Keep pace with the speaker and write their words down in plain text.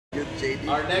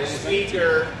Our next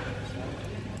speaker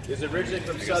is originally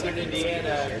from Southern Indiana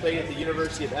and played at the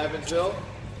University of Evansville.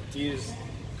 He is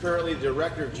currently the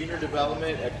Director of Junior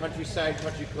Development at Countryside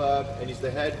Country Club, and he's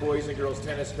the head boys and girls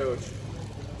tennis coach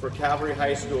for Calvary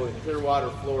High School in Clearwater,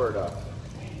 Florida.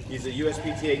 He's a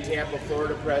USPTA Tampa,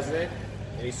 Florida president,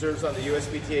 and he serves on the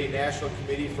USPTA National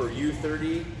Committee for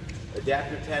U30,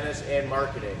 Adaptive Tennis, and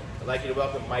Marketing. I'd like you to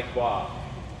welcome Mike Baugh.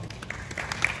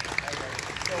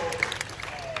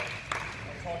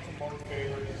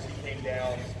 Because he came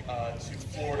down to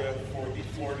Florida for the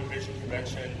Florida Division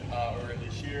Convention earlier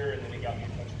this year, and then he got me in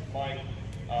touch with Mike.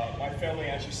 My family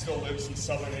actually still lives in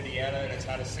Southern Indiana in a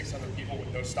town of 600 people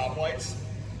with no stoplights.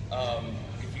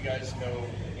 If you guys know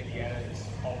Indiana, it's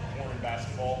all corn and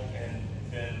basketball, and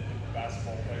then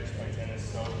basketball players play tennis,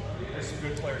 so there's some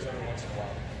good players every once in a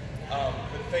while.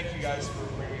 But thank you guys for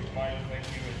bringing me to mind.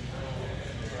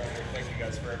 Thank you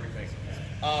guys for everything.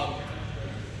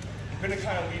 I'm going to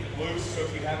kind of leave it loose, so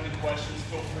if you have any questions,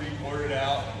 feel free to blurt it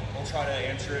out. We'll try to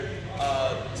answer it.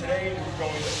 Today we're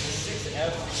going with the 6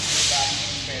 F's, which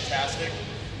is fantastic.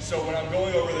 So when I'm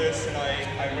going over this, and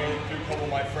I ran it through a couple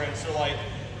of my friends, they're like,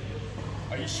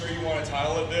 "Are you sure you want to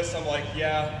title it this?" I'm like,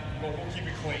 "Yeah, we'll keep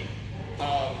it clean."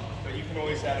 But you can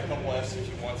always add a couple F's if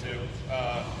you want to.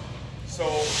 So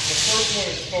the first one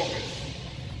is focus.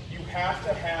 You have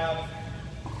to have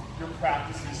your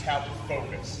practices have the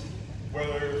focus.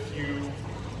 Whether if you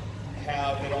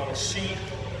have it on a sheet,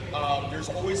 there's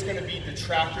always going to be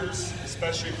detractors,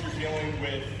 especially if you're dealing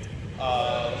with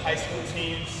high school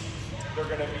teams. They're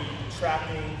going to be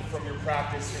detracting from your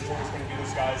practice. There's always going to be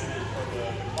those guys that are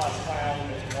the class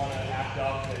clown that want to act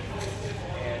up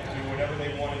and do whatever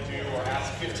they want to do or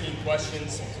ask 15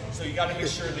 questions. So you got to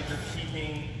make sure that you're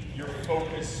keeping your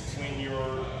focus when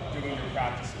you're doing your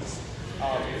practices.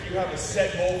 If you have a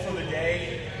set goal for the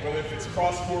day, whether if it's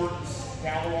cross courts,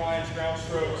 down the lines, ground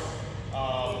strokes,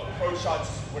 approach shots,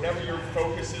 whatever your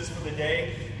focus is for the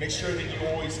day, make sure that you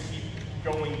always keep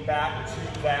going back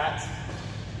to that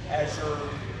as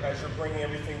you're bringing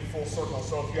everything full circle.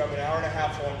 So if you have an hour and a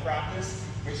half long practice,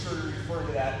 make sure you're referring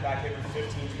to that back every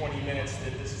 15, 20 minutes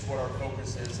that this is what our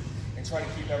focus is, and try to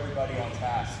keep everybody on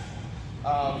task.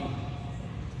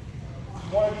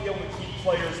 You want to be able to keep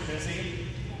players busy,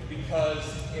 because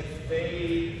if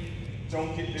they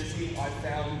don't get busy, I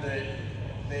found that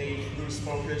they lose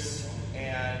focus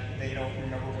and they don't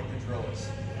remember what the drill is.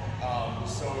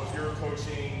 So if you're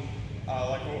coaching,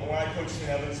 like when I coached in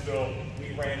Evansville,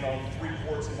 we ran on 3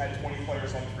 courts and had 20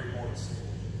 players on 3 courts.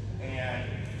 And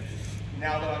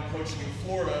now that I'm coaching in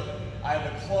Florida, I have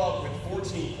a club with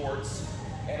 14 courts,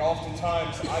 and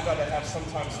oftentimes I've got to have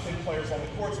sometimes 10 players on the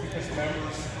courts because the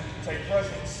members take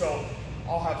precedence. So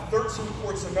I'll have 13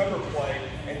 courts of member play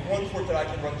and 1 court that I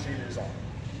can run juniors on.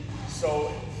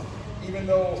 So even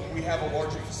though we have a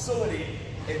larger facility,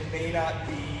 it may not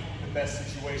be the best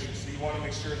situation. So you want to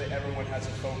make sure that everyone has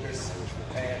a focus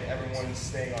and everyone's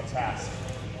staying on task.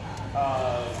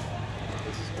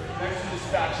 Next is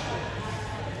factual.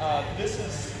 This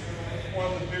is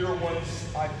one of the bigger ones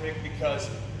I picked because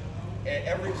at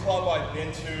every club I've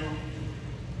been to,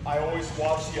 I always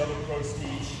watch the other pros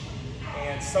teach.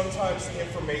 And sometimes the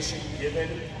information given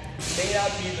may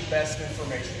not be the best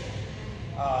information.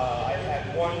 I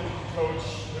had one coach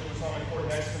that was on the court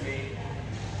next to me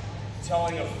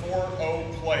telling a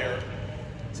 4-0 player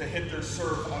to hit their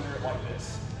serve under it like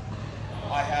this.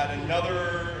 I had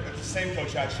another, the same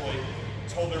coach actually,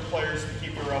 told their players to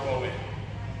keep their elbow in.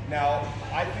 Now,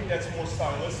 I think that's more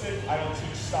stylistic. I don't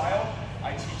teach style.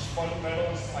 I teach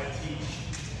fundamentals. I teach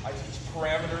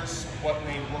parameters, what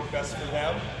may work best for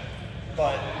them.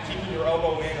 But keeping your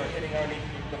elbow in or hitting underneath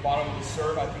the bottom of the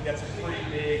serve, I think that's a pretty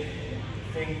big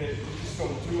thing that we just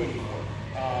don't do anymore.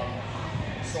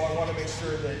 So I want to make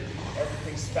sure that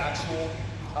everything's factual.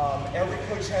 Every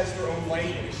coach has their own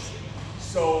language.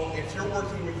 So if you're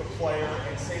working with a player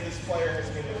and say this player has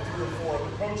been to 3 or 4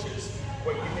 other coaches,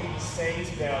 what you may be saying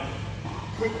to them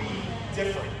could be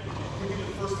different. It could be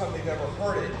the first time they've ever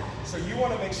heard it. So you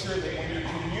want to make sure that when you're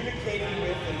communicating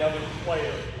with another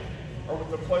player, or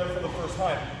with the player for the first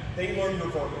time, they learn your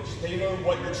verbiage. They learn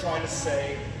what you're trying to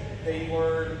say. They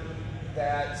learn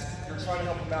that you're trying to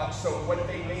help them out. So what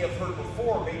they may have heard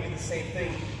before may be the same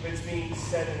thing, but it's being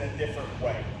said in a different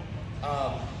way.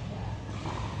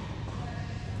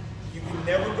 You can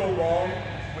never go wrong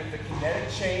with the kinetic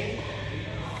chain,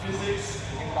 physics,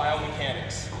 and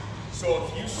biomechanics. So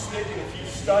if you stick and if you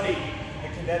study the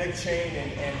kinetic chain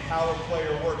and how a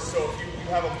player works, so if you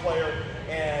have a player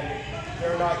and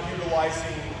they're not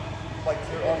utilizing, like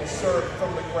they're on the serve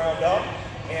from the ground up,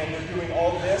 and they're doing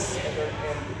all this, and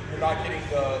you're not getting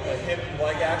the hip and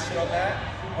leg action on that,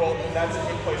 Well, then that's a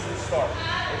good place to start.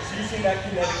 It's using that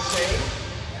kinetic chain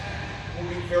will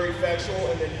be very effectual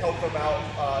and then help them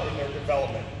out in their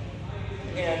development.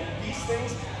 And these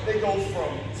things, they go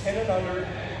from 10 and under,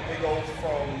 they go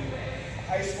from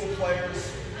high school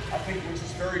players, I think, which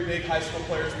is very big, high school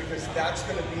players, because that's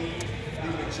going to be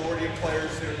the majority of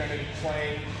players that are going to be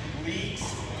playing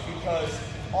leagues, because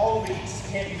all leagues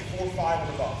can't be 4-5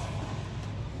 and above.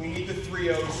 We need the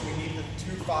 3-0s, we need the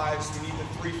 2-5s, we need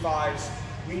the 3-5s.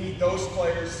 We need those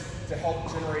players to help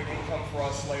generate income for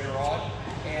us later on.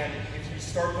 And if you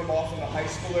start them off in the high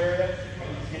school area and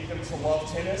you get them to love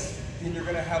tennis, then you're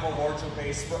going to have a larger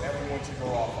base for everyone to go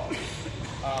off of.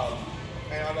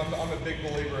 And I'm a big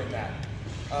believer in that.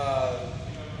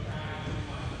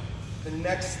 The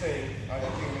next thing, I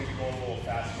think I'm going to be going a little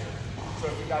fast here. So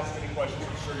if you guys have any questions,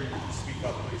 I'm sure you can speak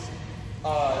up, please.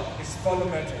 Is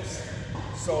fundamentals.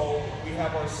 So we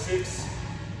have our 6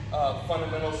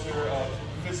 fundamentals here of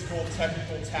physical,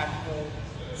 technical, tactical,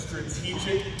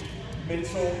 strategic,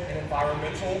 mental, and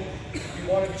environmental. We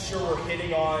want to be sure we're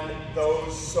hitting on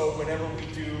those, so whenever we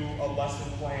do a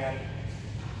lesson plan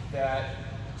that,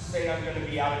 say I'm going to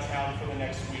be out of town for the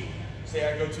next week,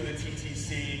 say I go to the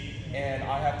TTC and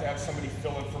I have to have somebody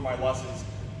fill in for my lessons,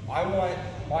 I want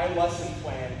my lesson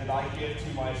plan that I give to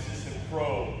my assistant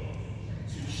pro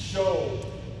to show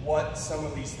what some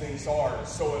of these things are.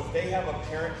 So if they have a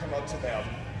parent come up to them,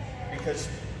 because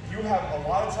you have, a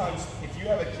lot of times, if you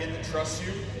have a kid that trusts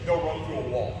you, they'll run through a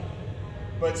wall.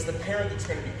 But it's the parent that's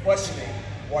going to be questioning,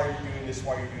 why are you doing this,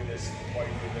 why are you doing this, why are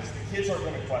you doing this. The kids aren't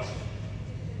going to question.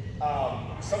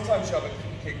 Sometimes you have a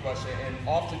kid question, and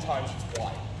oftentimes it's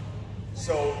why.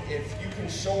 So if you can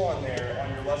show on there,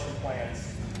 on your lesson plans,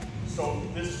 so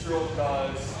this drill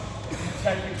does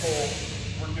technical,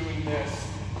 we're doing this,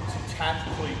 to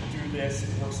tactically do this,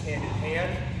 it works hand in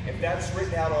hand. If that's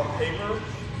written out on paper,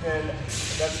 then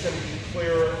that's going to be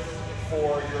clearer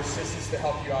for your assistants to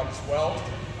help you out as well.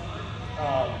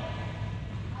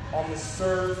 On the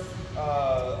serve,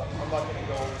 I'm not going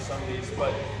to go over some of these,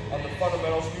 but on the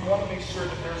fundamentals, we want to make sure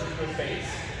that there's a good base.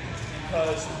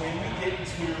 Because when we get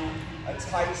into a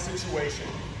tight situation,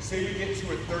 say we get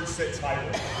to a 3rd set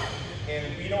tiebreak,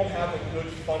 and we don't have a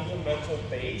good fundamental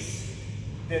base,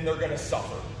 then they're going to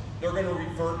suffer. They're going to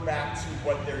revert back to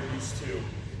what they're used to,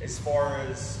 as far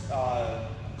as,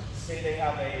 say they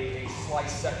have a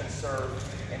slice second serve,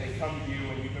 and they come to you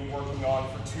and you've been working on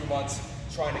for 2 months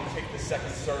trying to kick the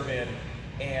second serve in,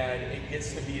 and it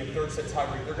gets to be a 3rd set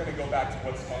tiebreak, they're going to go back to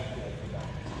what's comfortable for them.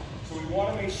 So we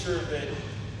want to make sure that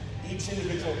each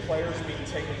individual player is being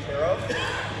taken care of.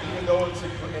 Even though it's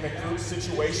in a group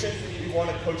situation, we want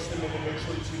to coach them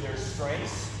individually to their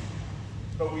strengths.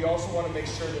 But we also want to make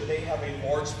sure that they have a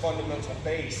large fundamental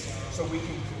base so we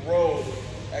can grow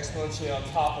exponentially on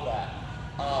top of that.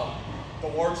 The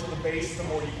larger the base, the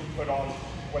more you can put on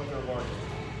what they're learning.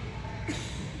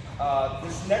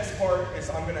 This next part is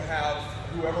I'm going to have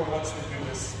whoever wants to do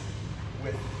this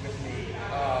with me.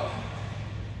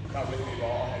 Not with me, but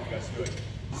I'll have you guys do it.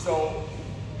 So,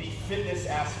 the fitness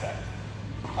aspect.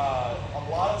 A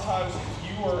lot of times,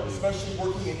 if you are especially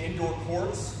working in indoor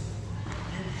courts,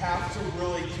 you have to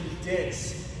really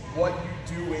condense what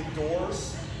you do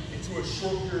indoors into a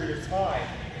short period of time.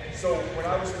 So when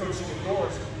I was coaching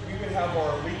indoors, we would have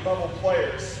our elite level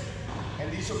players,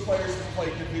 and these are players that play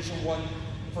Division I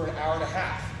for an hour and a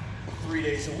half, 3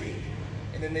 days a week.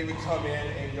 And then they would come in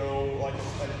and go like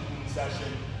an evening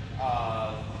session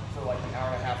for like an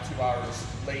hour and a half, 2 hours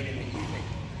late in the evening.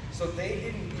 So they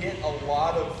didn't get a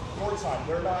lot of court time.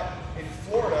 They're not, in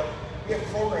Florida, we have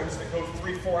programs that go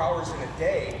 3-4 hours in a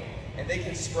day, and they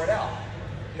can spread out.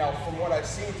 Now, from what I've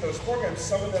seen with those programs,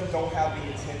 some of them don't have the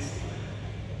intensity.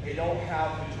 They don't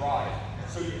have the drive.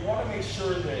 So you want to make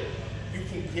sure that you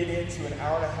can get into an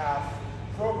hour and a half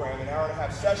program, an hour and a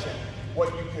half session,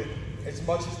 what you could, as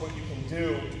much as what you can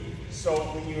do. So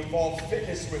when you involve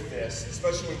fitness with this,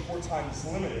 especially when court time is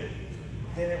limited,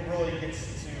 then it really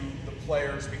gets to the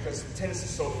players because tennis is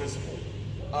so physical.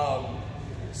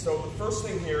 So the first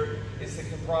thing here is to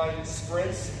combine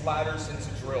sprints, ladders into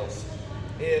drills.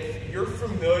 If you're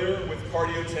familiar with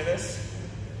cardio tennis,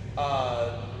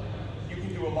 you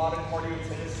can do a lot of cardio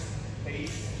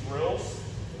tennis-based drills.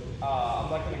 I'm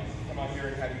not going to come out here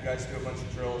and have you guys do a bunch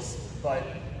of drills, but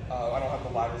I don't have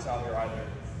the ladders out here either.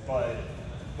 But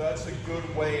that's a good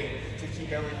way to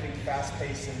keep everything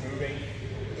fast-paced and moving.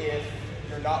 If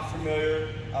you're not familiar,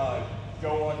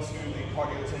 go onto the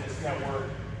Cardio Tennis Network,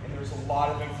 and there's a lot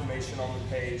of information on the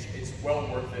page. It's well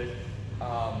worth it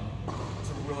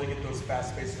to really get those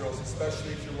fast-paced drills,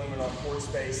 especially if you're limited on court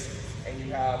space and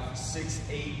you have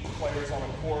 6-8 players on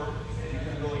a court. You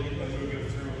can really get them moving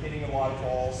through, hitting a lot of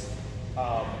balls.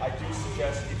 I do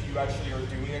suggest if you actually are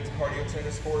doing a cardio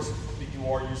tennis course that you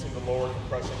are using the lower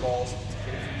compression balls.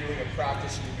 And if you're doing a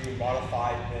practice and you're doing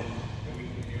modified, then we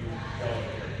can do here.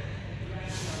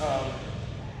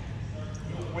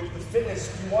 With the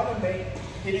fitness, you want to make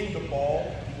hitting the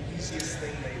ball the easiest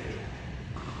thing they do.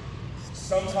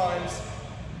 Sometimes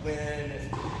when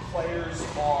players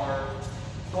are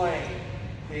playing,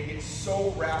 they get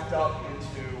so wrapped up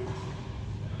into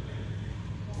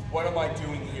what am I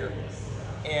doing here?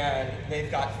 And they've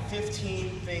got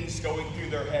 15 things going through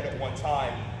their head at one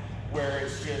time, where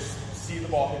it's just see the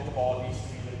ball, hit the ball, needs to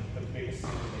be the biggest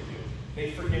thing that they do.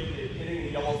 They forget that hitting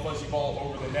the yellow fuzzy ball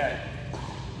over the net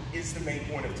is the main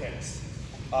point of tennis.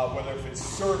 Whether if it's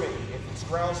serving, if it's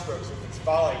ground strokes, if it's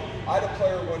volley. I had a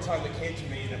player one time that came to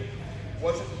me that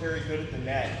wasn't very good at the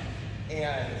net,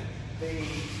 and they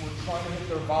were trying to hit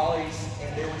their volleys,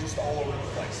 and they were just all over the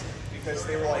place. Because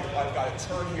they were like, I've got to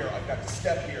turn here, I've got to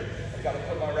step here, I've got to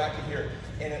put my racket here.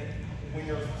 And when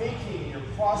you're thinking, you're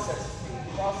processing,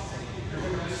 you're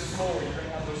going to be slower, you're going to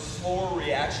have those slower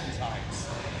reaction times.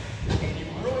 And you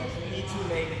really need to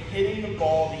make hitting the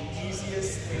ball the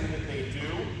easiest thing that they do,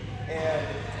 and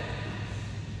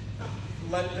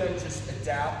let them just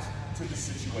adapt to the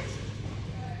situation.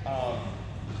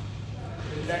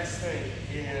 The next thing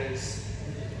is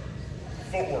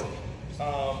footwork.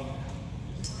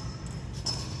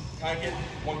 Can I get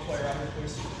one player out here,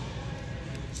 please?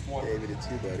 Just one. David, it's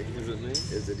you, buddy. Is it me?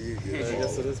 Is it you? Yeah, I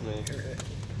guess it is me.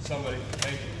 Somebody,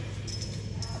 thank you.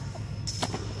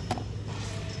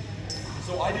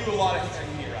 So I do a lot of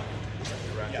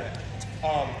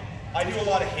I do a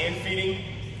lot of hand feeding.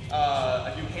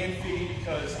 I do hand feeding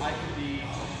because I can be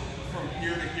from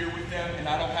here to here with them, and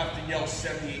I don't have to yell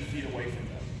 78 feet away from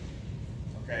them.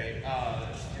 Okay,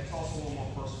 it's also a little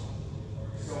more personal.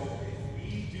 So if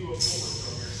we do a forward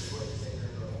throw here,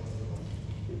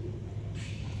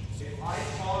 if I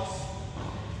toss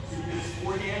to his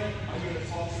forehand, I'm going to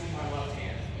toss with my left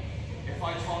hand. If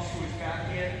I toss to his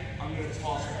backhand, I'm going to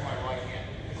toss with my right hand.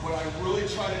 What I really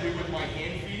try to do with my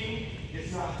hand feeding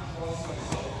is not cross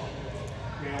myself up.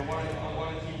 Okay, I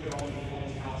want to keep it on the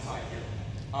outside here.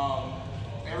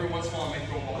 Every once in a while I make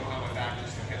go ball behind my back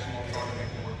just to catch them off guard and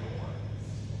make them work more.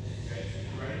 Okay,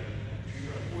 you ready?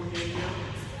 You're going to forehand here.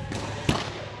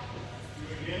 Do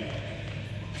it again.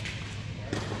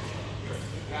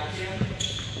 Backhand. A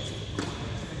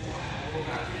little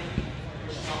backhand.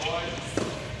 Push out wide.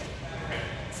 Okay,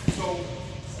 so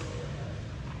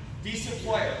decent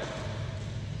player.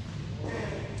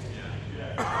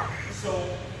 So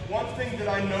one thing that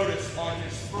I noticed on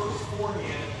his first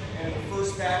forehand and the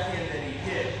first backhand that he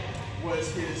hit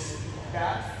was his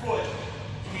back foot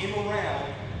came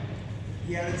around.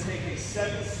 He had to take a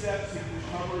second step to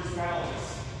recover his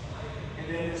balance. And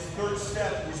then his third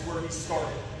step was where he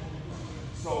started.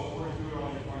 So we're going to do it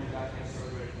on your backhand. So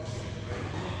everybody,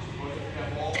 ready? That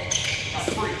ball. Now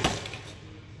freeze.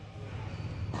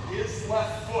 His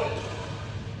left foot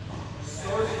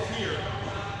started here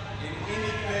and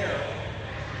ended there.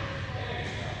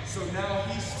 So now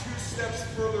he's 2 steps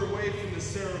further away from the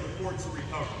center of the court to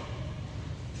recover.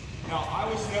 Now, I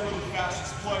was never the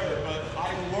fastest player, but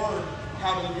I learned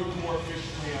how to move more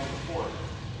efficiently on the court.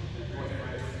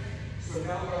 So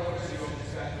now what I want to do on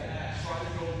this backhand, try to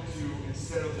go to,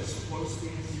 instead of this close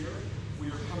stance here, we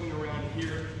are coming around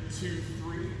here, 2,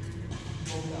 3,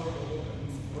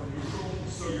 or neutral,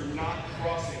 so you're not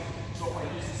crossing. So if I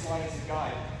use this line as a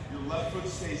guide, your left foot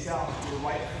stays out, your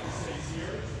right foot stays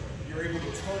here, you're able to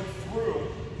turn through,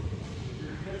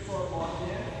 your hips are locked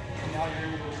in, and now you're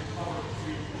able to recover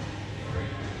to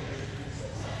ready.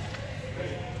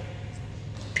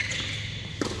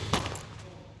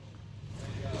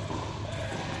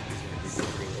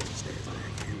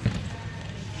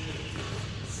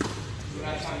 So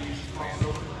that's how you use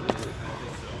crossover.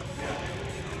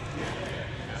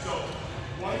 So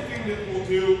one thing that we'll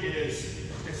do is,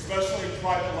 especially in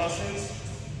private lessons,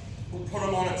 we'll put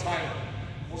them on a timer.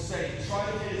 We'll say, try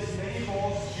to hit as many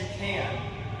balls as you can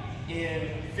in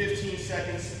 15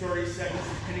 seconds, 30 seconds,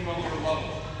 depending on your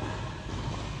level.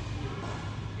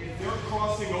 If they're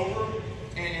crossing over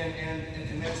and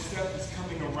the next step is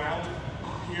coming around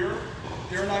here,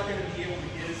 they're not going to be able to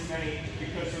get as many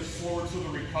because they're slower to the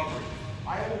recovery.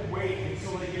 I will wait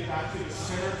until they get back to the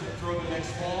center to throw the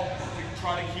next ball to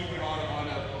try to keep it on a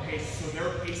pace, so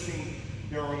they're pacing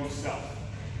their own self.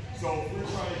 So if we're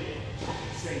trying to get,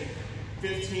 say,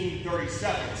 15, 30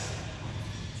 seconds,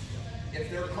 if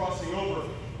they're crossing over,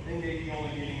 they may be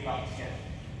only getting about 10.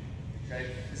 Okay?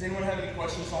 Does anyone have any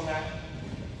questions on that?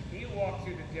 Can you walk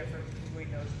through the difference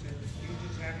between those two? You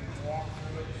just have to walk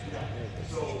through it. Yeah.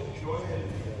 So go ahead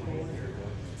and go over here.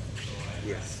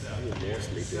 Yes, I would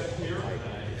mostly do it Here.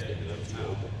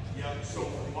 Yeah, so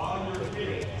while you're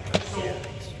hitting, so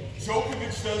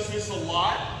Djokovic does this a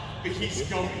lot, but he's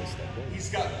gummy. He's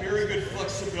got very good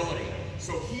flexibility.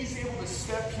 So he's able to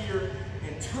step here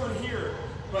and turn here,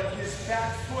 but his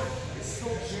back foot is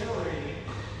still generating,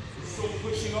 it's still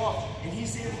pushing off, and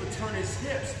he's able to turn his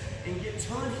hips and get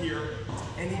turned here,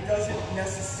 and he doesn't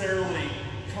necessarily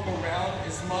come around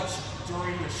as much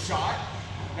during the shot.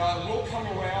 Now it will come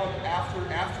around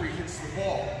after he hits the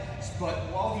ball, but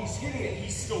while he's hitting it,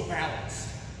 he's still balanced.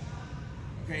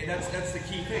 Okay, that's the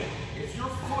key thing. If your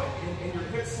foot and your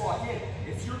hips lock in,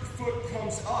 if your foot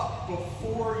comes up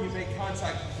before you make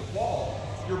contact with the ball,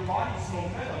 your body's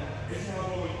momentum is now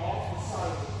going off the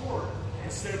side of the court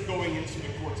instead of going into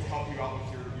the court to help you out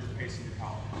with your pace and your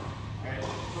power. Okay?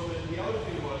 So then the other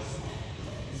thing was,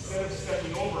 instead of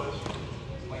stepping over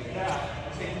like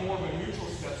that, take more of a neutral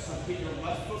step, so get your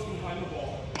left foot behind the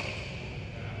ball.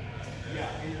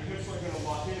 Yeah, and your hips aren't going to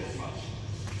lock in as much.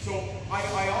 So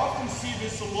I often see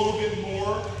this a little bit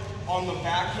more on the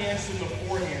backhands than the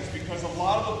forehands, because a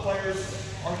lot of the players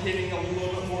are hitting a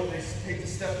little bit more. They take the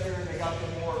step there and they got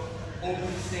the more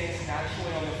open stance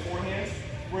naturally on the forehands,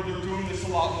 where they're doing this a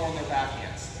lot more on their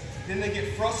backhands. Then they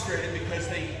get frustrated because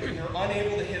they're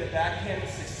unable to hit a backhand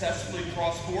successfully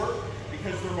cross court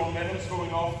because their momentum's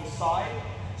going off the side.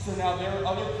 So now there are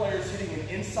other players hitting an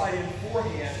inside-in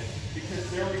forehand because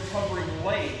they're recovering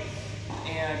late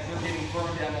and they're getting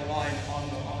burned down the line on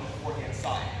the forehand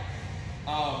side.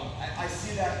 I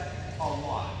see that a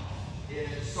lot.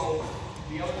 So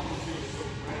the other thing too is, so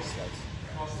right,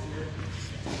 cross it here.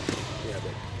 Yeah,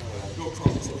 but Go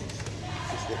across it.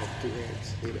 since they have two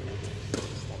hands,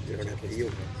 they don't have to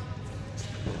yield.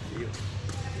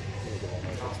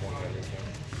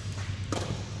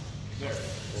 There.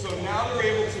 So now they're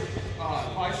able to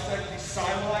bisect the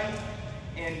sideline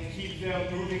and keep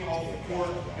them moving off the court.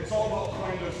 It's all about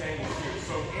playing those angles too.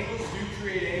 So angles do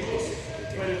create angles,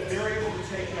 but if they're able to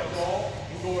take that ball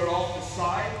and go it off the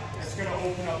side, that's going to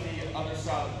open up the other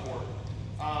side of the court.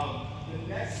 The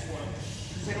next one,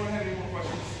 does anyone have any more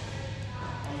questions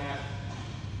on that?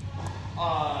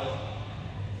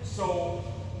 So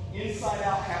inside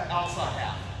out, outside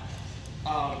half.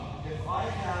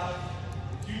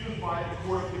 If you divide the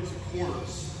court up into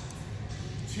quarters,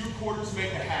 2 quarters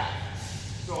make a half.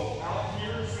 So out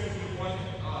here is going to be one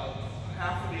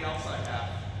half of the outside half.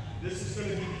 This is going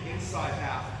to be the inside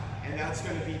half, and that's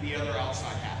going to be the other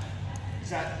outside half. Is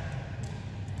that,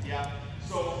 yeah?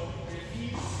 So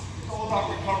it's all about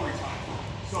recovery time.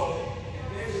 So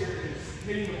if there is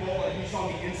hitting the ball and he's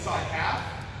on the inside half,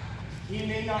 he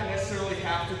may not necessarily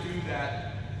have to do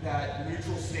that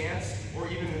neutral stance or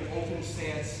even an open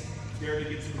stance there to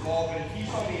get to the ball. But if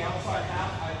he's on the outside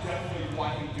half, I definitely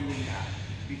want him doing that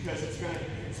because it's going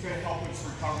to help his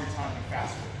recovery time be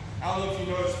faster. I don't know if you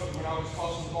noticed, but when I was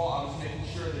tossing the ball, I was making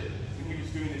sure that when he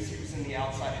was doing this, he was in the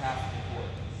outside half of the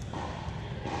court.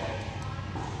 Okay.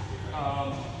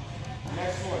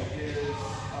 Next one is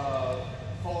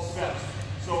false steps.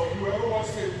 So whoever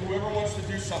wants to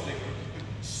do something,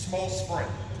 small sprint.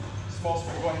 Small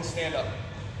sprint. Go ahead and stand up.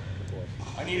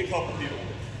 I need a couple people.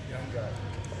 Young guy.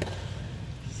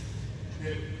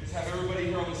 Let's have everybody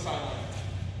here on the sideline.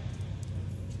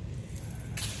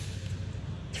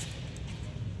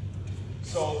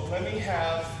 So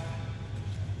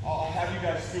I'll have you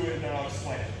guys do it and then I'll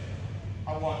explain it.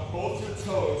 I want both your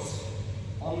toes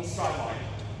on the sideline.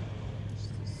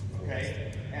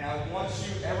 Okay? And I want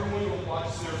everyone to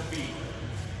watch their feet.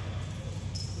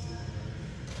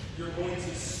 You're going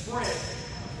to sprint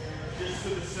just to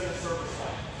the center service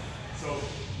line. So,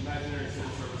 imaginary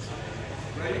center service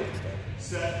line. Ready,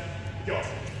 set, go. Okay,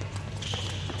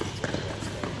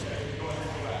 go ahead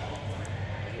and go back.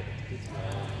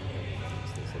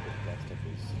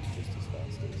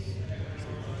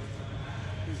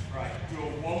 All right, do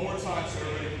it one more time so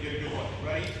everybody can get a good look.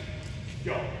 Ready,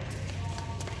 go. All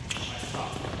right,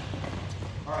 stop.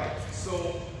 All right,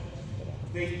 so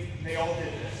they all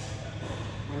did this.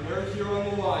 When they're here on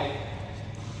the line,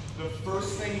 the first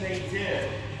thing they did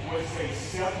was they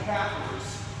stepped backwards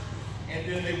and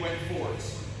then they went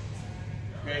forwards.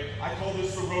 Okay, I call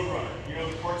this the road runner. You know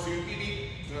the cartoon BB,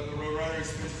 the road runner, he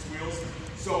spins his wheels.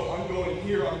 So I'm going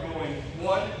here, I'm going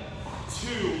 1,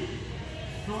 2,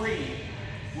 3,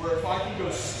 where if I can go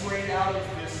straight out of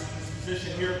this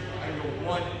position here, I can go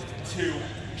 1, 2,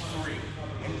 3,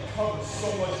 and cover so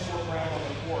much more ground on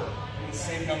the court in the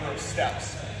same number of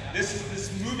steps.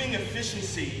 This moving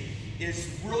efficiency is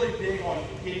really big on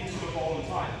getting to the ball in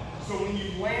time. So when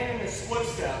you land in a split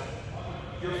step,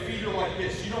 your feet are like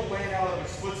this. You don't land out of a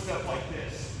split step like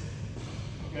this.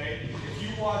 Okay? If you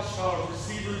watch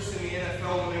receivers in the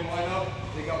NFL when they line up,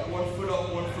 they got 1 foot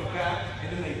up, 1 foot back,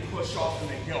 and then they push off and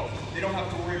they go. They don't have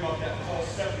to worry about that false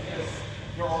step because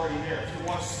they're already there. If you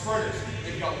watch sprinters,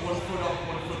 they've got 1 foot up,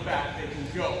 1 foot back, they can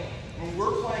go. When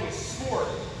we're playing a sport,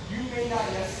 you may not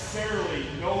necessarily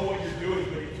know what you're doing,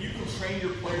 but if you can train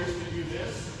your players to do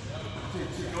this,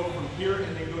 to go from here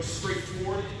and then go straight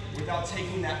forward without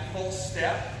taking that false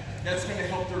step, that's going to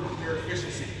help their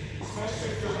efficiency, especially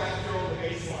if they're back there on the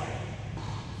baseline.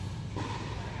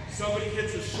 Somebody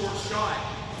hits a short shot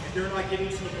and they're not getting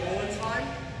to the ball in time,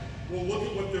 well, look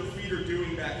at what their feet are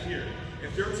doing back here.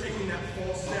 If they're taking that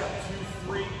false step, 2,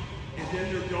 3, and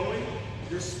then they're going,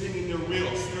 they're spinning their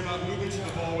wheels. They're not moving to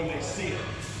the ball when they see it.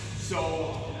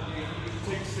 So, you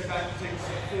take a step back, take a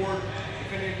step forward.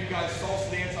 If any of you guys salsa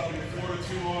dance, I've been in Florida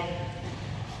too long.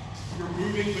 You're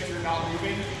moving, but you're not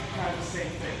moving. Kind of the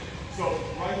same thing. So,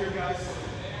 right here, guys,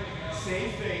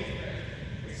 same thing,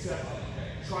 except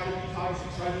try to be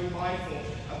cognizant, try to be mindful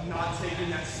of not taking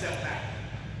that step back.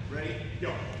 Ready?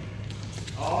 Go.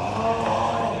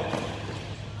 Oh!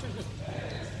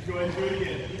 Go ahead and do it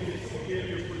again. Get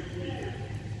your pretty here.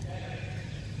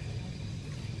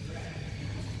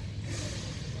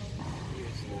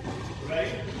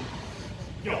 Ready?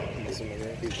 Go.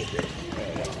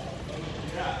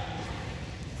 Yeah.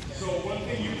 So one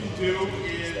thing you can do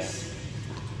is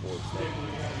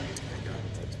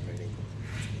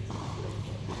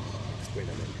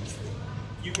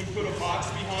you can put a box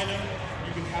behind them.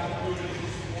 You can have them move it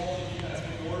against the wall if you have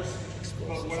yours.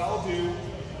 But what I'll do,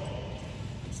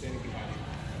 I'm standing behind you.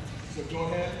 So go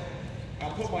ahead.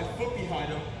 I'll put my foot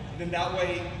behind them. Then that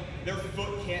way their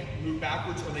foot can't move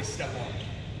backwards or they step on it.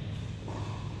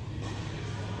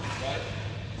 Right?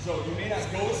 So you may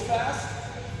not go as fast,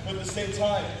 but at the same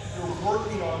time, you're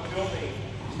working on building,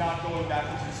 not going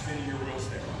backwards and spinning your wheels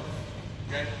there.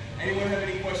 Okay? Anyone have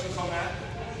any questions on that?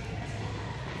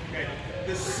 Okay.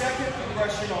 The second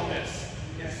progression on this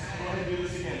is, go ahead and do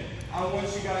this again. I want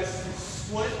you guys to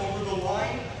split over the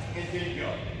line and then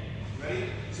go. Ready?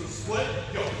 So split,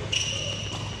 go.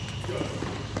 Go.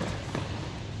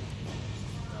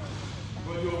 I'm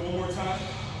going to do it one more time.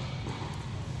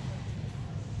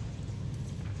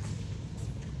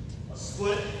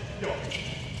 Split, go.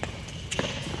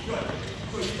 Good.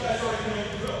 So you guys already know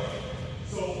the drill.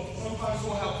 So sometimes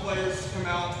we'll have players come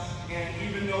out, and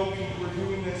even though we're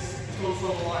doing this close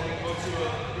over line and go to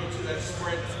that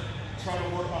sprint, trying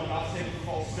to work on not taking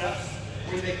false steps,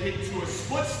 when they get to a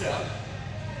split step,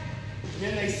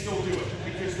 then they still do it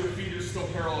because their feet are still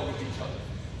parallel with each other.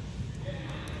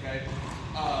 Okay?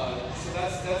 So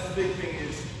that's the big thing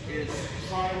is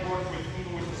trying to work with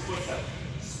even with the split step.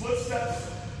 Split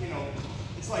steps, you know,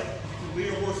 it's like you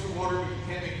lead a horse to water, but you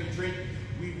can't make them drink.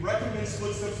 We recommend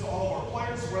split steps to all of our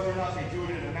players, whether or not they do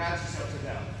it in a match is up to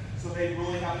them. So they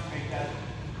really have to make that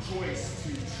choice to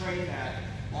train that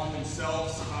on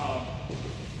themselves.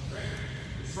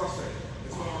 It's frustrating.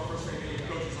 It's one of our frustrating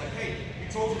coaches like, hey, we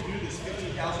told you to do this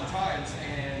 15,000 times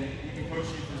and we can coach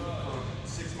you for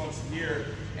 6 months a year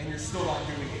and you're still not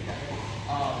doing it yet.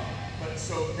 But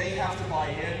so they have to buy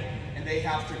in and they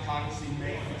have to consciously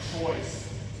make the choice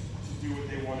to do what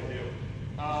they want to do.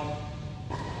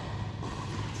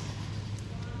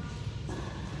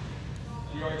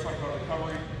 We already talked about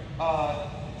recovery.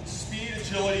 Speed,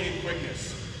 agility, and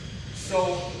quickness.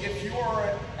 So if you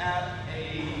are at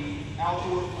an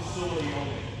outdoor facility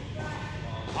only,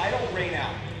 I don't rain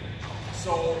out.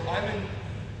 So I'm in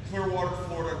Clearwater,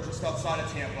 Florida, just outside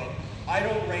of Tampa. I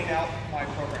don't rain out my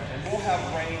program. And we'll have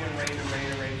rain and rain and rain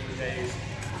and rain for days.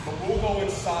 But we'll go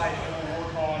inside and we'll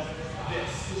work on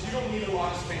this. Because you don't need a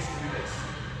lot of space to do this.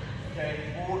 Okay?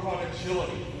 We'll work on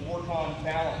agility. We'll work on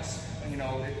balance. You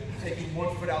know, taking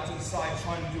 1 foot out to the side,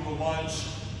 trying to do a lunge,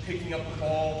 picking up the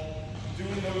ball,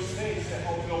 doing those things that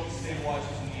help build the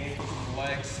stabilizers in the ankles and the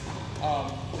legs.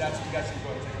 That's what you guys can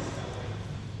go ahead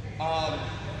and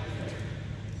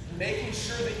take. Making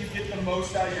sure that you get the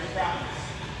most out of your practice.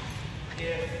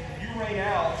 If you rain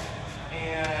out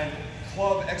and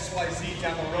club XYZ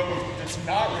down the road does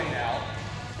not rain out,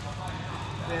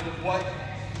 then what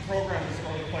program is the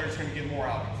players going to get more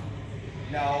out of?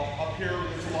 Now, up here,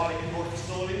 there's a lot of indoor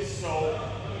facilities, so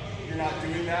you're not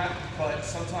doing that, but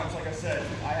sometimes, like I said,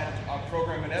 I had a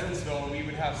program in Evansville, and we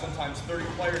would have sometimes 30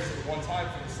 players at one time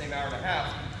for the same hour and a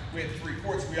half. We had 3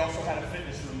 courts. We also had a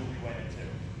fitness room that we went into.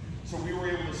 So we were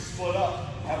able to split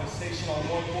up, have a station on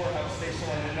one court, have a station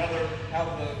on another, have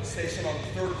the station on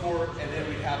the 3rd court, and then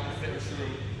we'd have the fitness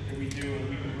room that we do, and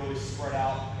we can really spread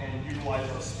out and utilize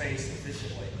our space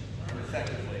efficiently and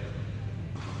effectively.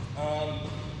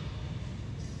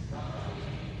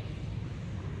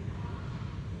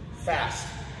 Fast.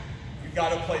 You got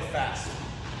to play fast.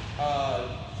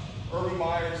 Urban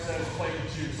Meyer says play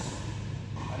with juice.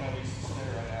 I know he's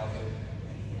suspended right now, but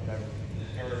whatever.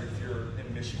 Or if you're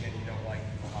in Michigan, you don't like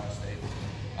Ohio State.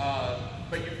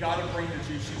 But you've got to bring the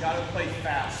juice. You've got to play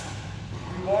fast.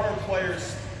 We want our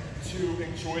players to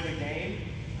enjoy the game.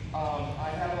 I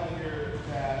have on here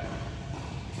that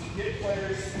to get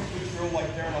players to drill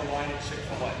like they're in a line at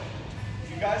Chick-fil-A. If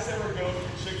you guys ever go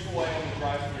through Chick-fil-A on the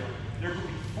drive-thru, there could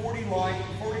be 40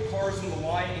 cars in the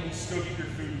line and you still get your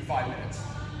food in 5 minutes.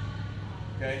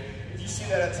 Okay? If you see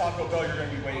that at Taco Bell, you're going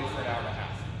to be waiting for an hour and a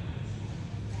half.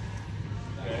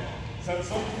 Okay?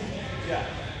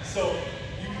 So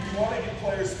you want to get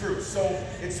players through. So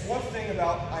it's one thing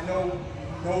about, I know,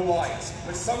 no lines,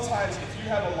 but sometimes if you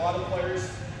have a lot of players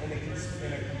in a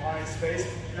confined space,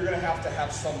 you're going to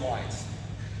have some lines.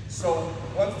 So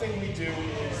one thing we do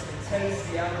is in tennis,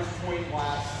 the average point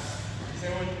lasts. Does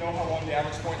anyone know how long the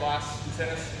average point lasts in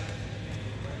tennis?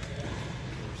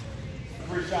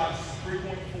 3 shots,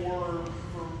 3.4 for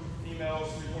females,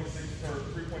 3.6 or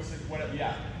 3.6, whatever.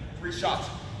 Yeah, 3 shots.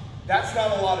 That's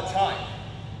not a lot of time.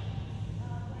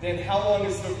 Then how long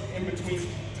is the in-between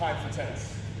time for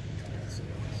tennis?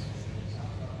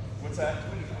 What's that?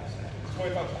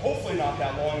 25. Hopefully not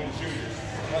that long in juniors.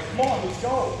 Like, come on, let's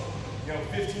go.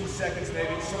 15 seconds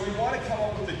maybe. So we want to come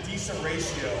up with a decent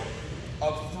ratio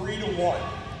of 3 to 1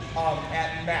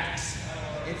 at max.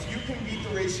 If you can beat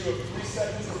the ratio of 3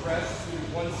 seconds of rest to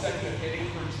 1 second of hitting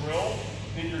per drill,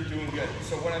 then you're doing good.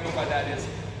 So what I mean by that is,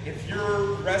 if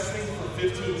you're resting for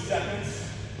 15 seconds,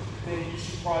 then you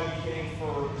should probably be hitting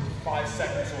for 5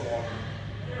 seconds or longer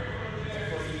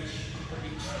for each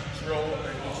drill or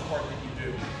each part that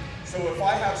you do. So if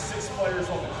I have 6 players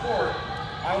on the court,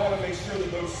 I want to make sure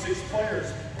that those 6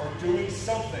 players are doing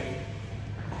something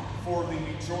for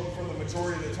the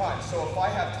majority of the time. So if I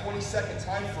have 20-second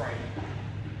time frame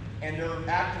and they're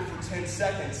active for 10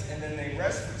 seconds and then they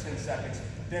rest for 10 seconds,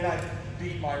 then I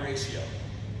beat my ratio.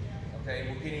 Okay,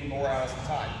 we're getting more out of the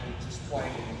time than just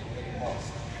playing and hitting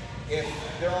balls. If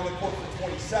they're on the court for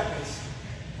 20 seconds,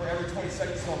 for every 20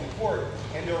 seconds on the court,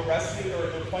 and they're resting or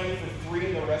they're playing for 3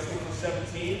 and they're resting for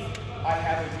 17, I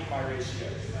haven't beat my ratio.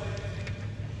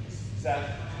 Is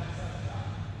that?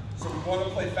 So we want to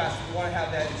play fast. We want to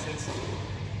have that intensity.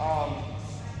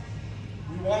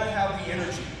 We want to have the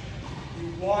energy. We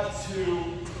want to,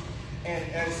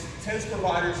 and as tennis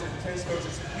providers and tennis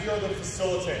coaches, we are the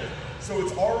facilitator. So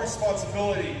it's our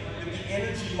responsibility that the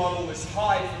energy level is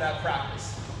high for that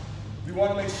practice. We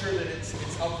want to make sure that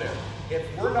it's up there. If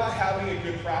we're not having a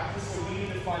good practice, then we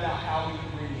need to find out how we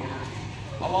can bring the energy.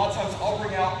 A lot of times I'll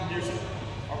bring out the music.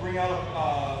 I'll bring out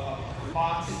a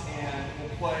box and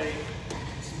we'll play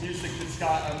some music that's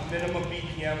got a minimum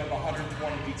BPM of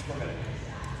 120 beats per minute.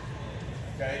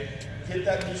 Okay? Get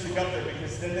that music up there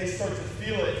because then they start to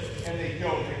feel it and they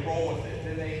go, they roll with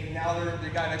it. Then now the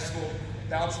guy next to them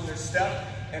bouncing their step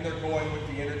and they're going with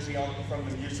the energy from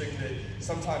the music that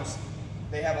sometimes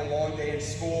they have a long day in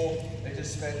school. They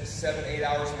just spent 7-8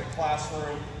 hours in the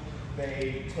classroom.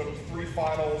 They took 3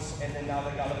 finals, and then now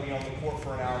they got to be on the court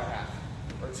for an hour and a half,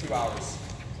 or 2 hours,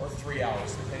 or 3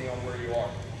 hours, depending on where you are.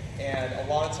 And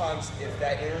a lot of times, if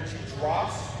that energy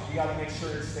drops, you got to make sure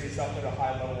it stays up at a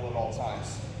high level at all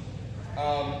times.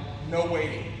 No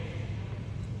waiting.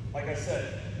 Like I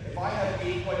said, if I have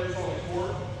 8 players on the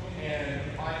court, and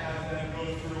I have them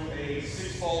go through a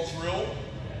 6-ball drill,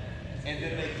 and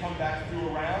then they come back through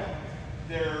a round,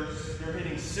 they're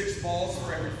hitting 6 balls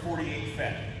for every 48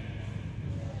 fed.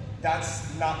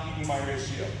 That's not beating my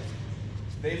ratio.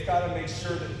 They've got to make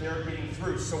sure that they're getting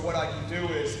through. So what I can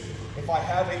do is, if I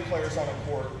have 8 players on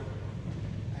a court,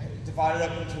 divide it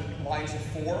up into lines of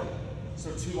 4,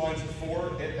 so 2 lines of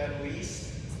 4 at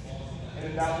least, and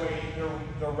then that way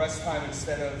their rest time,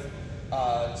 instead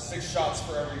of 6 shots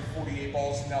for every 48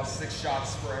 balls, now 6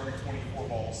 shots for every 24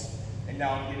 balls. And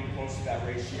now I'm getting close to that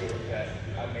ratio that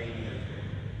I may need.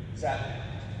 Is that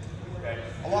okay?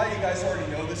 A lot of you guys already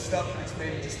know this stuff, but it's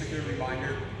maybe just a good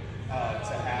reminder to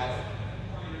have.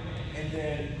 And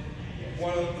then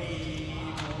one of the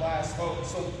last,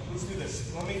 so let's do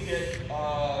this. Let me get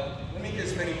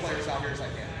as many players out here as I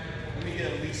can. Let me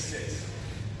get at least 6.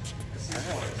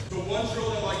 So one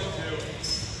drill I like to do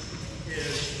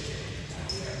is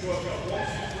go up 1,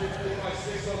 2, 3, 4, 5,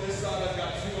 6 on this side. I've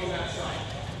got 2 on that side.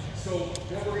 So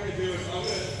what we're going to do is I'm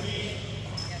going to feed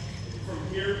from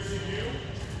here to you.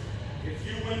 If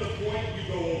you win the point, you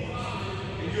go over.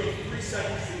 And you have 3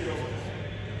 seconds to get over it.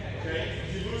 Okay?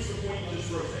 If you lose the point, you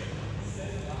just rotate.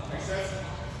 Make sense?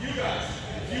 You guys,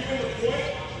 if you win the point,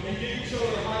 then give each other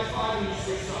a high five and you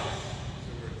switch sides.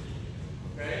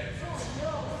 Okay?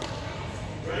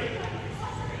 Ready?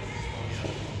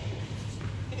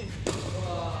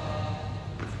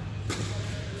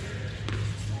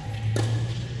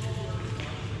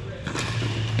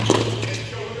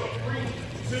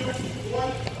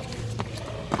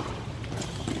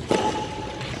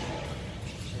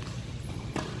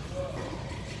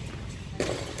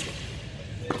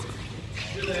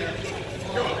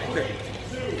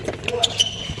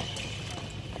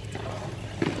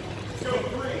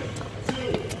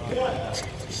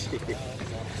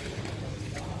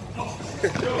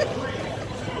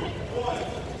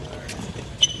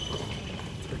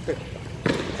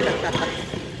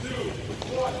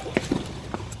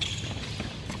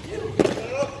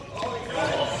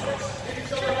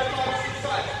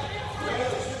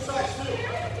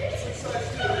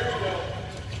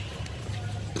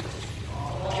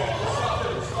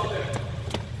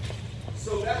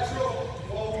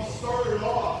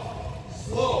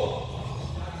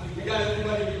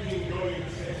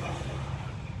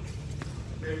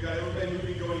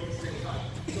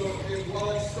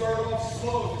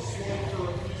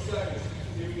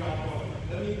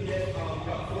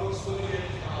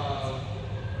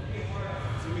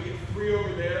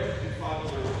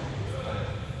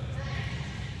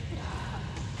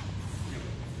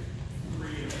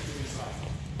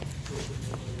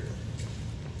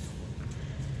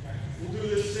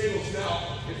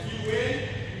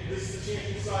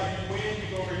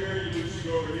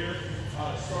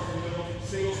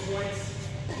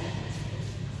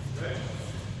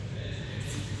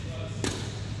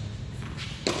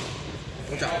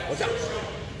 Watch out.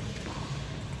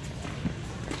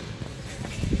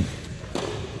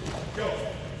 Go.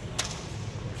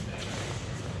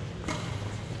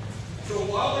 So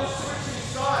while they're switching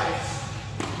sides,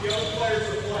 the other players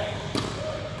are playing.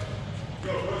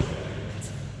 Go, rotate.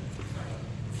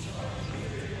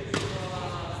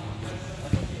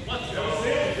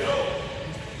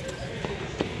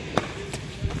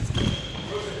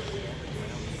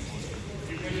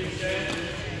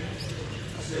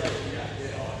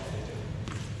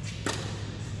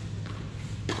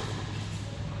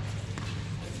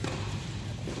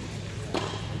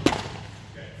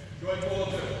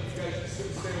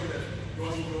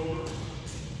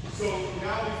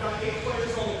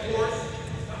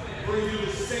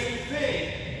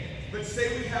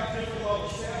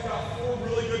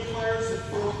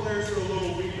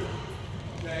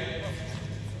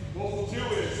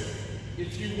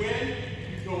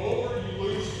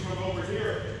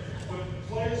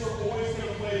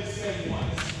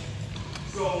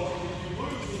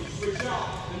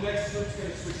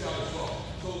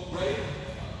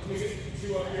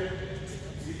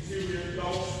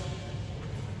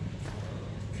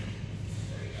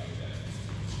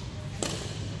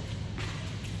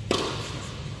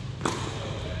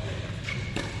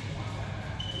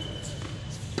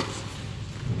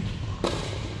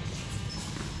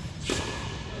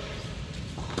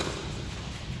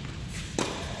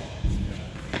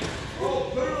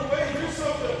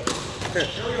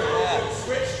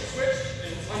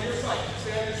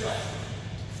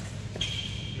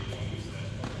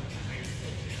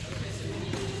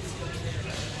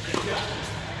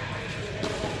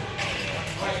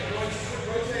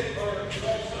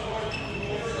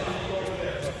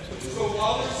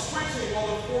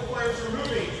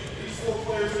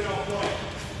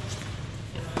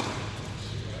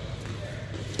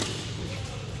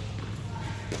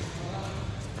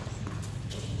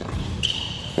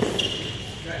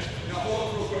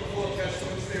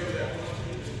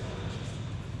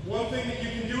 One thing that you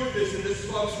can do with this, and this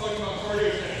is what I was talking about cardio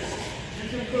tennis, you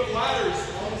can put ladders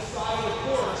on the side of the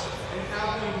court and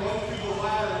have them run through the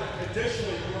ladder.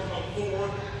 Additionally, work on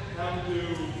footwork, have them do,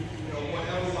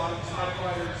 whatever, a lot of tie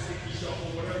fighter, sticky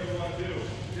shuffle, whatever you want to do.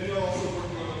 Then they're also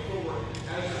working on the footwork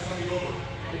as they're coming over.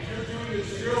 If you're doing this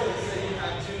drill, let's say you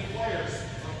have 10 players,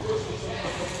 unfortunately,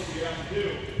 sometimes that's what you have to do.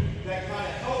 That kind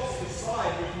of helps the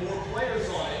slide with more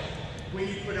players on it when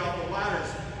you put out the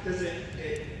ladders, because it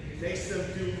makes them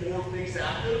do more things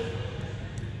active,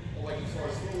 like as far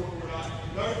as footwork or not.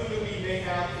 Another thing that we may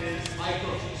have is eye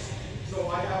coaches. So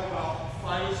I have about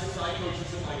 5 or 6 eye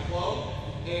coaches in my club,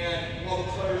 and while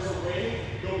the players are waiting,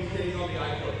 they'll be hitting on the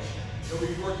eye coach. They'll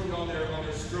be working on their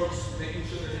strokes, making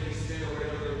sure they're hitting spin or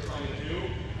whatever they're trying to do.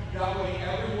 That way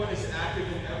everyone is active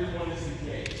and everyone is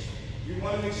engaged. You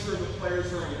want to make sure the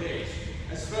players are engaged,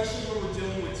 especially when we're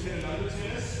dealing with 10 and under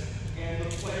tennis, and the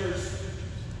players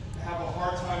have a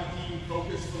hard time keeping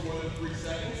focused for more than 3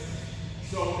 seconds.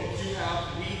 So if you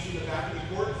have weeds in the back of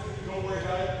the court, don't worry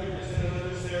about it. Put your 10 and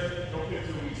unders there. Don't pick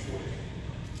 2 weeds for you.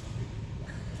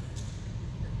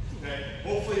 Okay?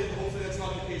 Hopefully that's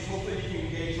not the case. Hopefully you can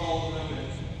engage all of them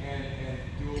and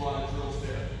do a lot of drills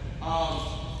there.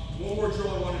 One more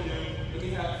drill I want to do. Let me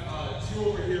have 2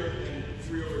 over here and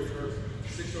 3 over here, or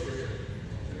 6 over here.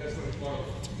 So that's what it's called.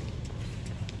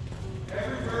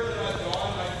 Everywhere that I've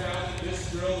gone, I've found that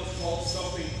this drill is called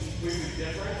something completely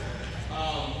different.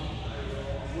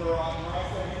 Where I'm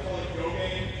from, we call it go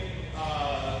game.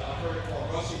 I've heard it called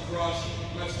rush and crush.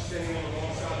 I'm actually standing on the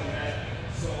wrong side of the net.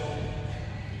 So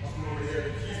I'll come over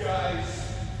here. If you guys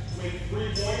win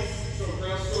 3 points, so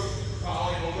ground stroke,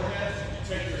 volley, overhead, you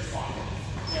take your spot.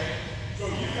 Okay? So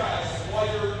you guys, while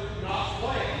you're not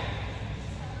playing,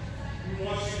 we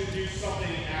want you to do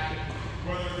something active.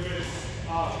 Whether it's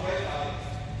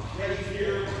ready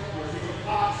here, or doing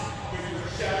pops, whether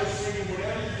you're shadow swinging,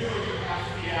 whatever you're doing, you have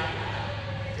to be active.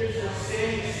 If you're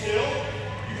standing still,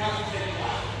 you have to take a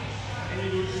lap, and you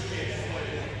lose your chance to play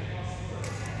it.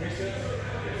 Make sense?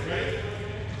 Ready?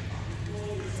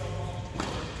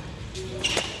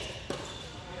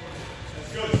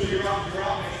 That's good. So you're out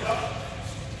next up.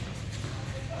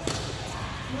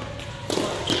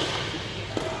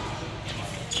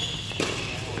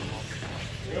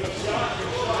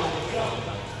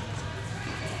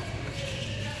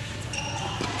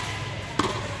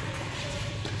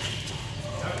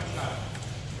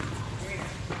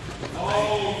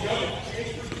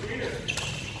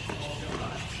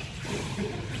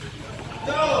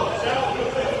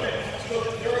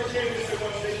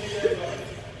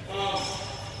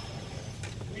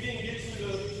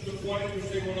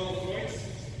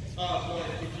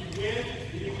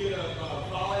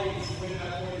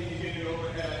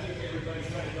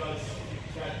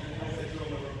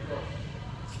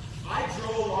 I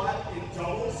drill a lot in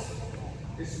doubles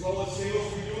as well as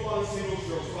singles. We do a lot of singles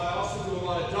drills, but I also do a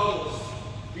lot of doubles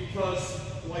because,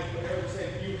 like Eric was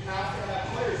saying, you have to have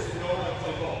players that know how to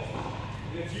play both.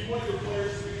 And if you want your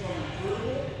players to become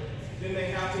improvable, then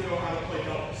they have to know how to play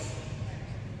doubles.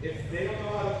 If they don't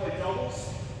know how to play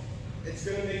doubles, it's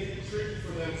going to make it tricky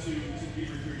for them to be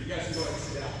recruited. You guys can go ahead and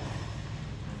sit down.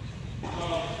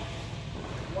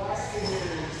 Last thing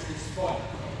here is fun.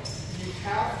 You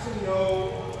have to know,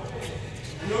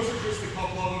 and those are just a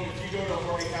couple of them. If you go to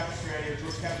Jorge Capistrani or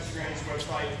George Capistrani's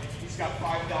website, he's got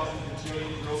 5,000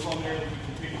 bajillion drills on there that you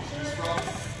can pick and choose from.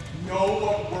 Know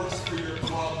what works for your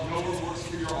club, know what works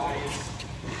for your audience.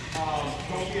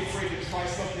 Don't be afraid to try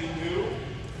something new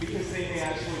because they may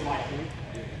actually like it.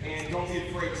 And don't be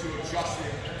afraid to adjust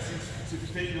it to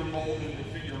fit your mold and to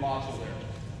fit your module there.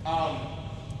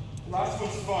 Last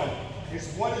one's fun. Is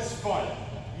what is fun?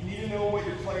 You need to know what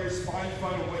your players find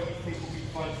fun and what you think will be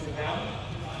fun for them.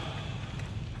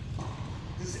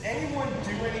 Does anyone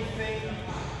do anything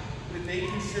that they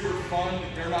consider fun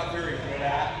that they're not very good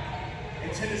at?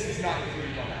 And tennis is not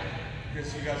included on that.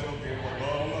 Because you guys will be like,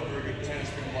 well, I'm not very good at tennis,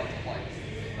 people like to play.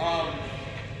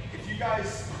 If you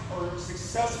guys are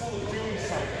successful at doing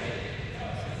something,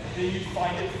 then you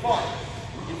find it fun.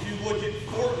 If you look at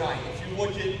Fortnite, if you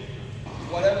look at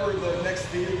whatever the next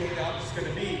video game out is going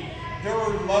to be, there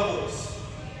are levels.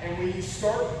 And when you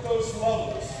start with those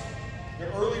levels,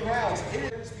 the early rounds,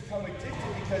 it has become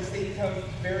addictive because they become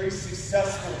very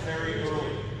successful very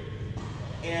early.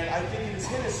 And I think in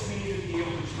tennis, we need to be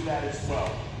able to do that as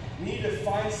well. We need to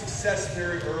find success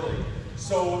very early.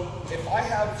 So if I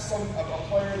have a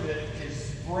player that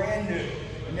is brand new,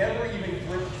 never even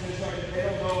gripped the tennis racket, they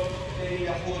don't know if they need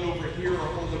to hold it over here or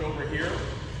hold it over here.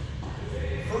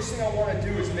 First thing I want to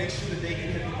do is make sure that they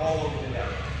can hit the ball over the net.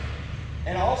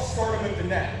 And I'll start them at the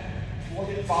net. We'll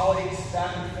hit volleys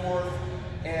back and forth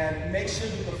and make sure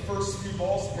that the first few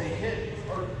balls that they hit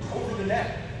are over the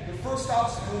net. The first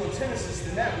obstacle in tennis is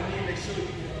the net. We need to make sure that we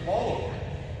can hit the ball over it.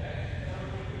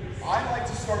 I like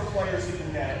to start players at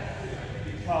the net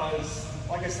because,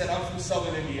 like I said, I'm from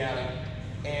Southern Indiana.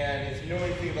 And if you know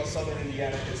anything about Southern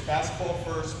Indiana, it's basketball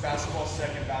first, basketball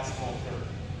second, basketball third.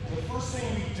 The first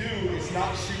thing we do is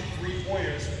not shoot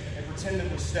 3-pointers and pretend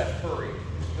that we're Steph Curry.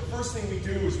 The first thing we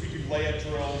do is we do layup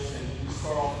drills and we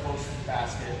start off close to the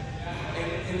basket.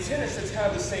 And in tennis, it's kind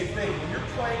of the same thing. When you're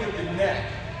playing at the net,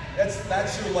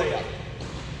 that's your layup.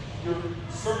 Your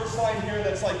service line here,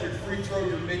 that's like your free throw,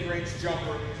 your mid-range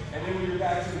jumper. And then when you're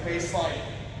back to the baseline,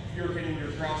 you're hitting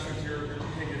your ground strokes, you're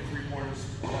hitting your 3-pointers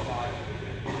and whatnot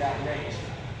in that range.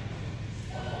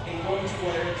 And going to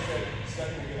what Eric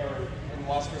said in the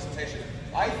last presentation,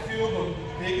 I feel the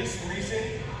biggest reason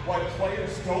why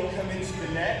players don't come into the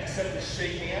net except to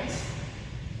shake hands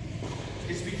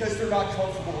is because they're not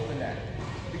comfortable with the net,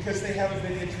 because they haven't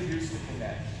been introduced to the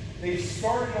net. They've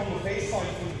started on the baseline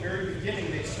from the very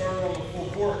beginning. They've started on the full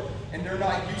court, and they're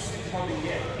not used to coming in.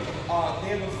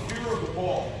 They have a fear of the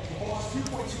ball. The ball's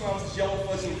 2.2 ounces yellow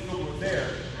fuzzy and filled with air,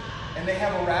 and they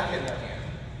have a racket in their hand.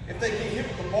 If they get hit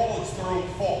with the ball, it's their own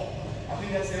fault. I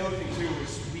think that's the other thing too,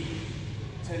 is we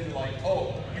tend to like,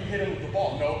 oh, you hit him with the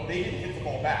ball. No, they didn't hit the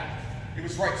ball back. It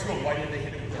was right to them. Why didn't they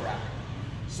hit it with their racket?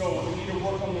 So we need to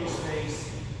work on those things.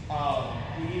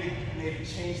 We need to maybe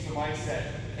change the mindset.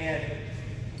 And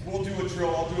we'll do a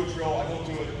drill. I'll do a drill. I won't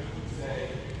do it today.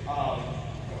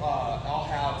 I'll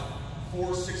have 4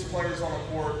 or 6 players on the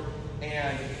court,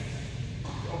 and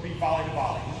it'll be volley to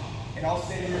volley. And I'll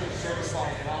stand here at the service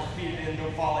line, and I'll feed it in.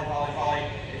 They'll volley, volley, volley.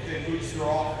 If they lose, they're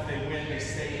off. If they win, they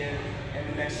stay in.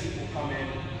 And the next group will come in,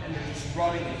 and they're just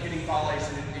running and hitting volleys,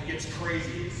 and it gets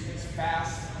crazy. It's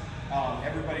fast.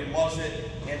 Everybody loves it.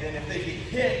 And then if they get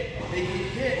hit, they get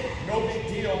hit. No big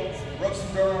deal. Rub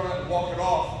some dirt on it and walk it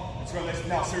off. It's going to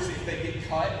now seriously, if they get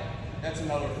cut, that's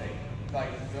another thing. Like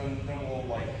then we'll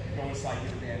like go inside,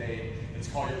 get a Band-Aid. Let's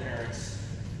call your parents.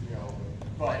 You know.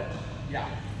 But yeah.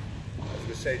 I was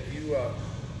gonna say, do you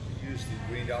use the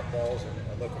greened out balls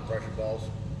and low compression balls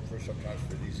for sometimes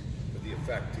for the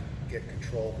effect to get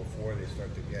control before they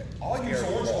start to get I'll scared use of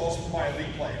the orange ball? balls for my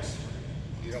elite players.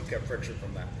 You don't get friction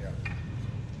from that, yeah.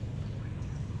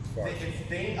 As far as,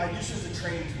 I use it as a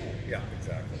training tool. yeah,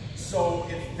 exactly. So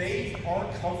if they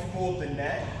aren't comfortable with the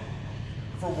net,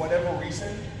 for whatever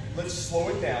reason, let's slow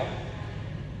it down.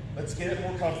 Let's get it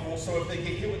more comfortable. So if they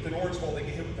get hit with an orange ball, they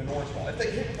get hit with an orange ball. If they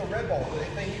get hit with a red ball,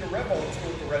 if they need a red ball, let's go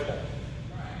with the red ball.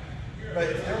 But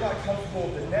if they're not comfortable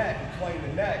with the net and playing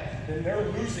the net, then they're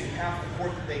losing half the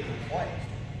court that they can play.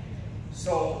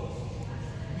 So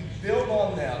we build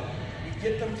on them, we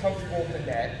get them comfortable with the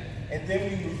net, and then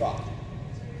we move up.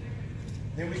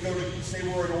 Then we go to, say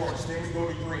we're at orange, then we go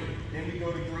to green, then we go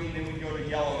to green, then we go to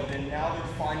yellow, and then now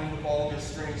they're finding the ball in their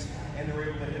strings and they're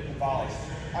able to hit the volleys.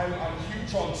 I'm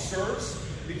huge on serves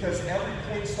because every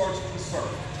point starts with the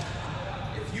serve.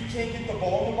 If you can't get the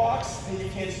ball in the box, then you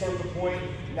can't start the point.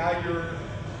 Now you're,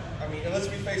 I mean, and let's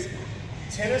be face it,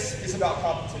 tennis is about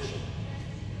competition.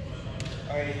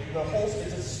 I mean, the whole,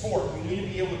 it's a sport. We need to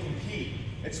be able to compete.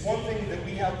 It's one thing that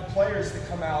we have players that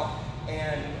come out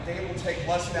and they will take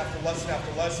lesson after lesson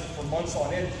after lesson for months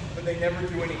on end, but they never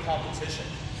do any competition.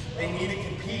 They need to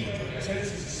compete.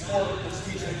 Tennis is a sport that's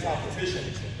teaching competition.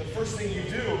 The first thing you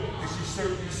do is you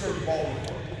serve the ball in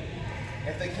the court.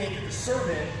 If they can't get the serve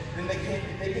in, then they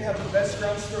can have the best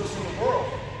ground strokes in the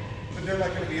world, but they're not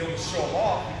going to be able to show them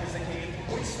off because they can't get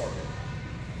the point started.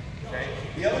 Okay.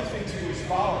 The other thing too is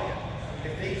volleying.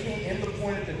 If they can't end the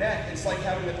point at the net, it's like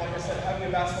having, like I said, having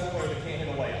a basketball player that can't hit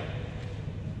a layup.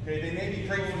 Okay, they may be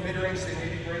great from mid-range, they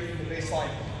may be great from the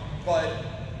baseline, but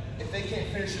if they can't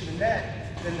finish at the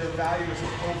net, then their value as an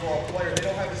overall player, they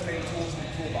don't have as many tools in the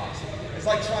toolbox. It's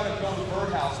like trying to build a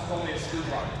birdhouse with only a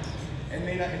screwdriver. It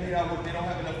may not work, they don't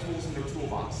have enough tools in their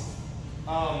toolbox.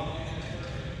 I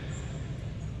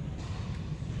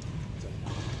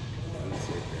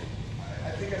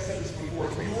think I said this before,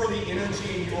 you are the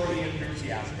energy and you are the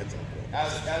enthusiasm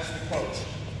as the coach.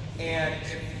 And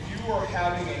if you are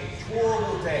having a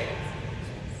horrible day,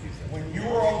 when you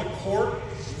are on the court,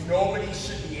 nobody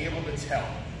should be able to tell.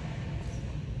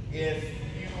 If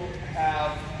you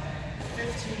have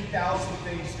 15,000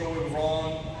 things going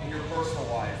wrong in your personal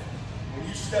life, when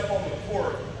you step on the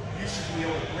court, you should be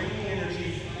able to bring the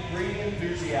energy, bring the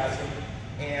enthusiasm,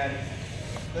 and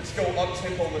let's go up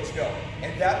tempo, let's go.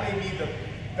 And that may be the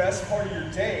best part of your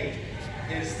day,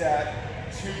 is that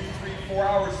 2, 3, 4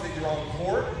 hours that you're on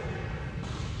court,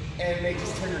 and they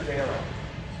just turn your day around.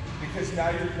 Because now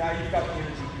you've got the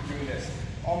energy for doing this.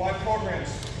 On my programs,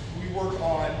 we work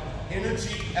on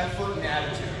energy, effort, and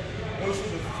attitude. Those are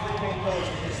the 3 main pillars,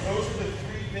 because those are the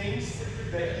 3 things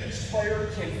that each player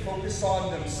can focus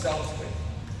on themselves with.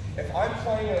 If I'm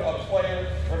playing a player,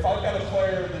 or if I've got a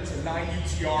player that's a 9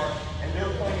 UTR, and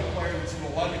they're playing a player that's an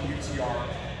 11 UTR,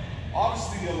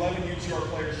 obviously the 11 UTR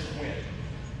player should win.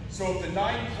 So if the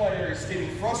 9 player is getting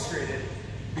frustrated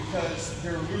because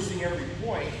they're losing every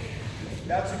point,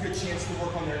 that's a good chance to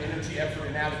work on their energy, effort,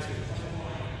 and attitude.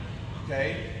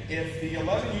 Okay? If the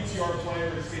 11 UTR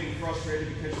player is getting frustrated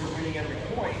because they're winning every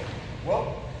point,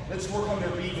 well, let's work on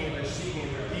their B game, their C game,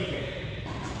 their D game.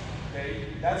 Okay?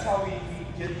 That's how we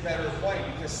get better at playing,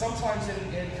 because sometimes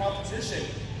in competition,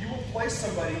 you will play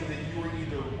somebody that you are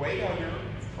either way under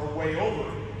or way over.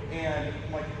 And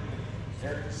like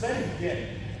Eric said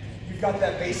again, you've got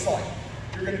that baseline.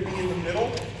 You're going to be in the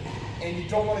middle, and you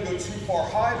don't want to go too far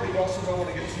high, but you also don't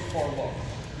want to get too far low.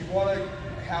 You want to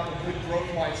have a good growth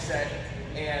mindset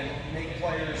and make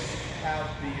players have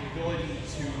the ability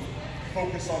to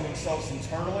focus on themselves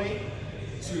internally,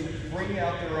 to bring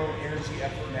out their own energy,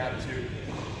 effort, and attitude.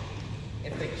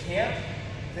 If they can't,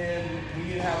 then we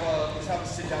need to have let's have a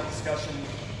sit-down discussion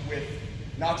with,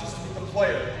 not just with the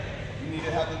player, we need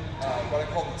to have what I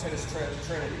call the tennis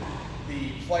trinity,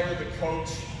 the player, the coach,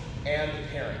 and the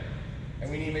parent. And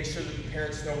we need to make sure that the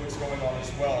parents know what's going on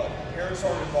as well. If the parents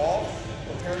aren't involved,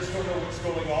 if the parents don't know what's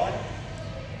going on,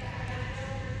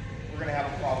 we're going to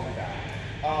have a problem with that.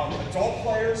 Adult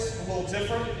players, a little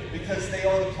different, because they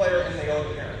are the player and they are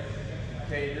the parent.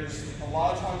 Okay, there's a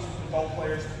lot of times with adult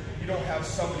players, you don't have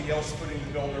somebody else footing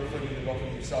the bill, they're footing the bill for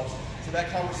themselves. So that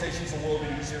conversation's a little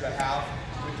bit easier to have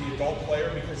with the adult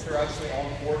player because they're actually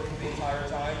on board for the entire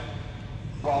time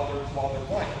while they're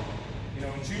playing. You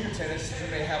know, in junior tennis, you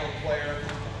may have a player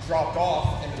dropped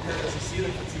off and the parent doesn't see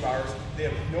them for 2 hours. They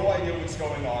have no idea what's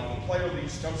going on. The player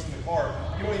leaves, jumps in the car.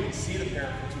 You don't even see the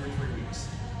parent for 2 or 3 weeks.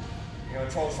 You know,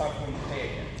 until it's time for them to pay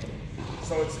again.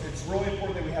 So it's really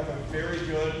important that we have a very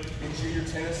good, in junior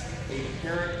tennis, a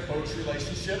parent-coach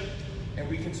relationship, and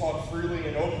we can talk freely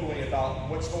and openly about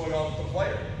what's going on with the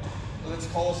player. Let's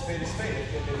call a spade a spade.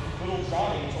 If little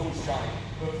Johnny, it's always Johnny,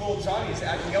 but if little Johnny is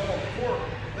acting up on the court,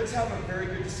 let's have a very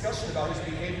good discussion about his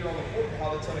behavior on the court and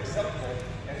how that's unacceptable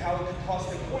and how it could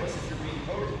cost him points if you're being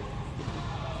voted.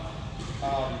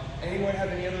 Anyone have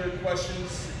any other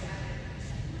questions?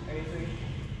 Anything?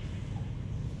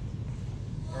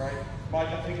 All right, Mike,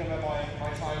 I think I'm at my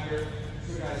time here.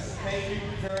 So guys, thank you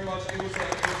very much.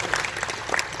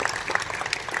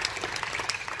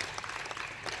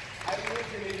 I've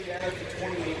lived in Indiana for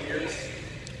 28 years,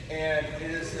 and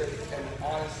it is an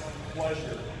honest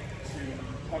pleasure to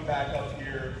come back up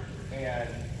here and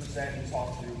present and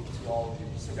talk to all of you.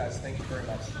 So guys, thank you very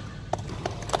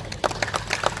much.